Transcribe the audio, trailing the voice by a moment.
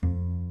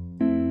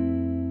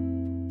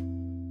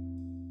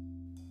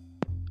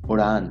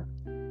उड़ान,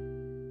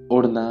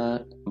 उड़ना,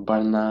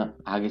 बढ़ना,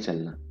 आगे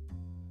चलना,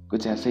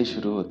 कुछ ऐसे ही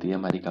शुरू होती है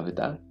हमारी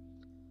कविता।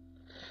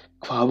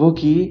 ख्वाबों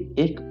की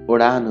एक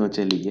उड़ान हो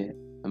चली है,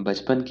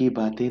 बचपन की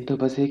बातें तो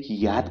बस एक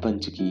याद बन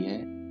चुकी है।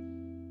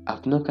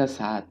 अपनों का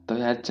साथ तो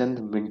यार चंद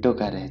मिनटों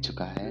का रह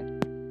चुका है,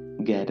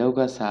 गैरों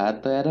का साथ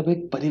तो यार अब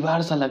एक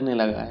परिवार सा लगने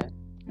लगा है।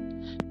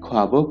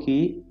 ख्वाबों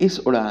की इस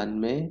उड़ान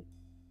में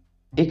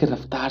एक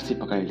रफ्तार सी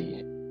पकड़ ली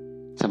है,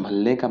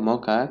 संभलने का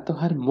मौका तो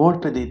हर मोड़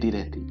पे देती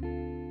रहती।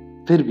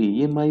 फिर भी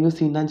ये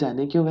मायूसी ना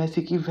जाने क्यों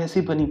वैसी की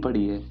वैसी बनी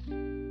पड़ी है।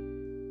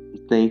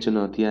 नई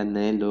चुनौतियां,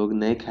 नए लोग,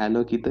 नए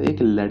ख्यालों की तो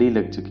एक लड़ी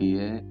लग चुकी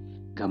है।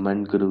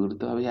 घमंड, गुरूर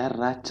तो अब यार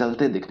राह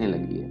चलते दिखने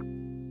लगी है।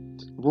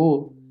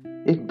 वो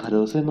एक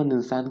भरोसेमंद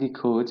इंसान की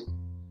खोज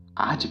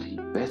आज भी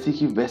वैसी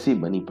की वैसी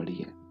बनी पड़ी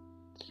है।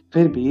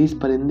 फिर भी इस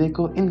परिंदे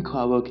को इन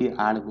ख्वाबों की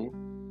आड़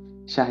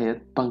में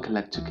शायद पंख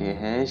लग चुके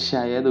हैं,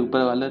 शायद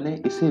ऊपर वालों ने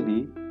इसे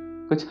भी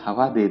कुछ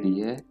हवा दे दी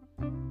है।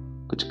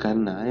 कुछ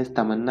करना इस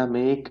तमन्ना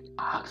में एक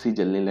आग सी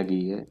जलने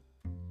लगी है।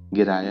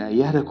 गिराया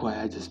या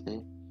रुकवाया जिसने,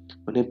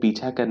 उन्हें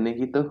पीछा करने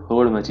की तो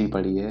होड़ मची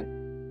पड़ी है।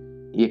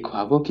 ये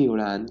ख्वाबों की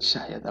उड़ान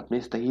शायद अपनी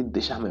सही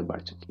दिशा में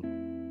बढ़ चुकी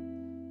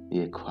है।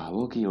 ये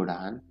ख्वाबों की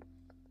उड़ान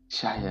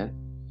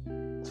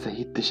शायद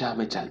सही दिशा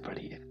में चल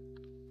पड़ी है।